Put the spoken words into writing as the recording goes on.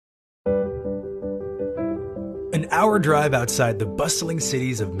An hour drive outside the bustling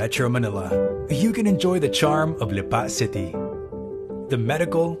cities of Metro Manila, you can enjoy the charm of Lipa City, the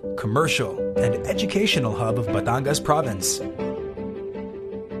medical, commercial, and educational hub of Batangas Province.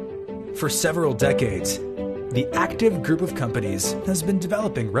 For several decades, the active group of companies has been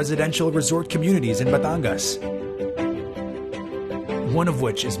developing residential resort communities in Batangas, one of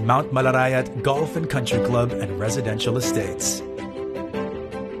which is Mount Malarayat Golf and Country Club and Residential Estates.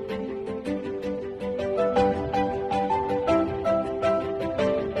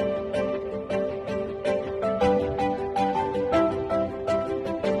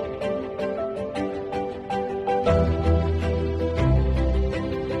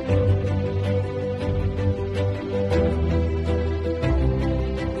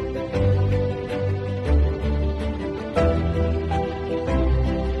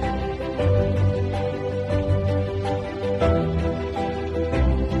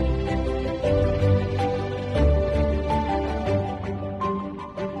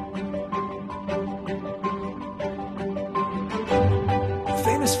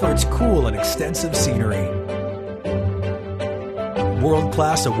 Famous for its cool and extensive scenery,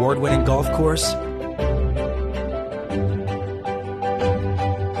 world-class award-winning golf course,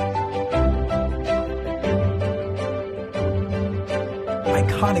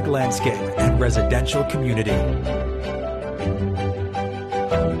 iconic landscape and residential community.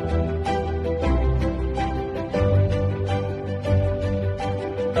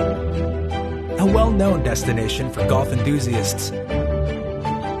 A well-known destination for golf enthusiasts.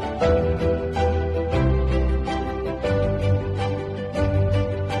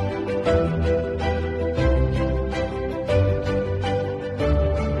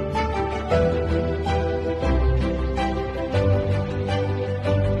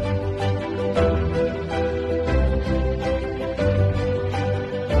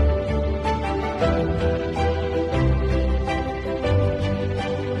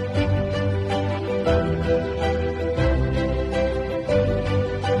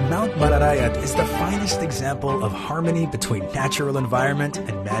 Mount Malarayat is the finest example of harmony between natural environment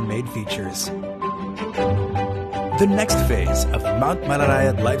and man-made features. The next phase of Mount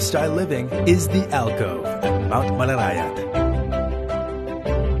Malarayat lifestyle living is the Alcove at Mount Malarayat,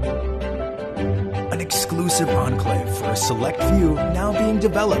 an exclusive enclave for a select few now being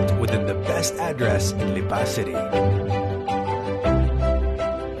developed within the best address in Lipa City.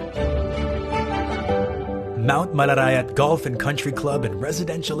 Mount Malarayat Golf and Country Club and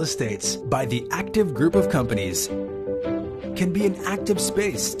Residential Estates by the active group of companies can be an active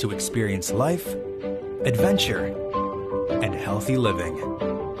space to experience life, adventure, and healthy living.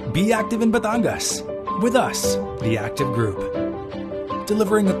 Be active in Batangas with us, the active group,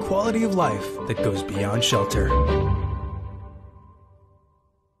 delivering a quality of life that goes beyond shelter.